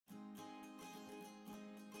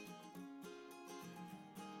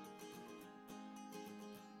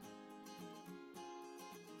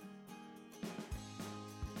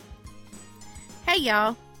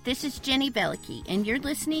y'all, this is Jenny Velicky, and you're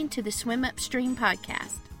listening to the Swim Upstream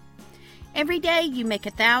podcast. Every day you make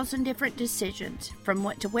 1,000 different decisions, from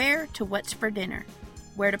what to wear to what's for dinner,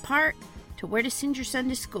 where to park to where to send your son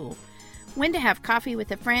to school, when to have coffee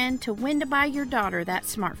with a friend to when to buy your daughter that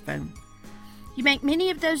smartphone. You make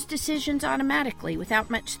many of those decisions automatically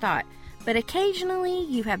without much thought, but occasionally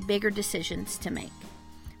you have bigger decisions to make.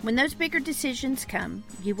 When those bigger decisions come,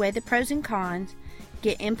 you weigh the pros and cons,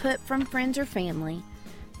 get input from friends or family,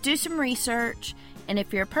 do some research, and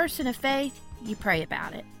if you're a person of faith, you pray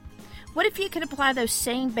about it. What if you could apply those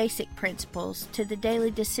same basic principles to the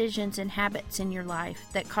daily decisions and habits in your life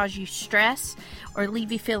that cause you stress or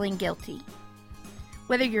leave you feeling guilty?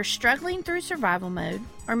 Whether you're struggling through survival mode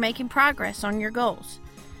or making progress on your goals,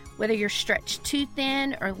 whether you're stretched too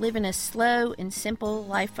thin or living a slow and simple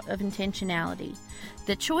life of intentionality,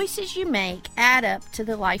 the choices you make add up to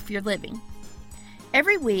the life you're living.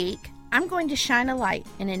 Every week, I'm going to shine a light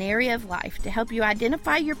in an area of life to help you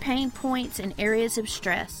identify your pain points and areas of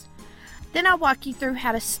stress. Then I'll walk you through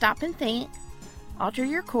how to stop and think, alter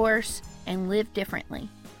your course, and live differently.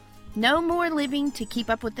 No more living to keep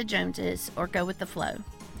up with the Joneses or go with the flow.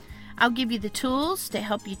 I'll give you the tools to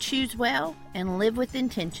help you choose well and live with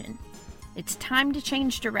intention. It's time to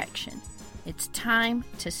change direction. It's time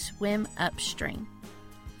to swim upstream.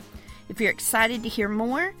 If you're excited to hear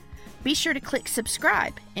more, be sure to click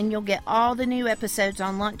subscribe and you'll get all the new episodes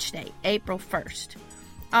on launch day, April 1st.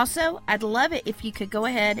 Also, I'd love it if you could go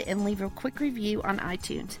ahead and leave a quick review on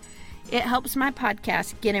iTunes. It helps my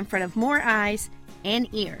podcast get in front of more eyes and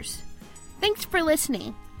ears. Thanks for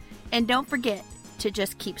listening, and don't forget to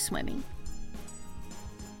just keep swimming.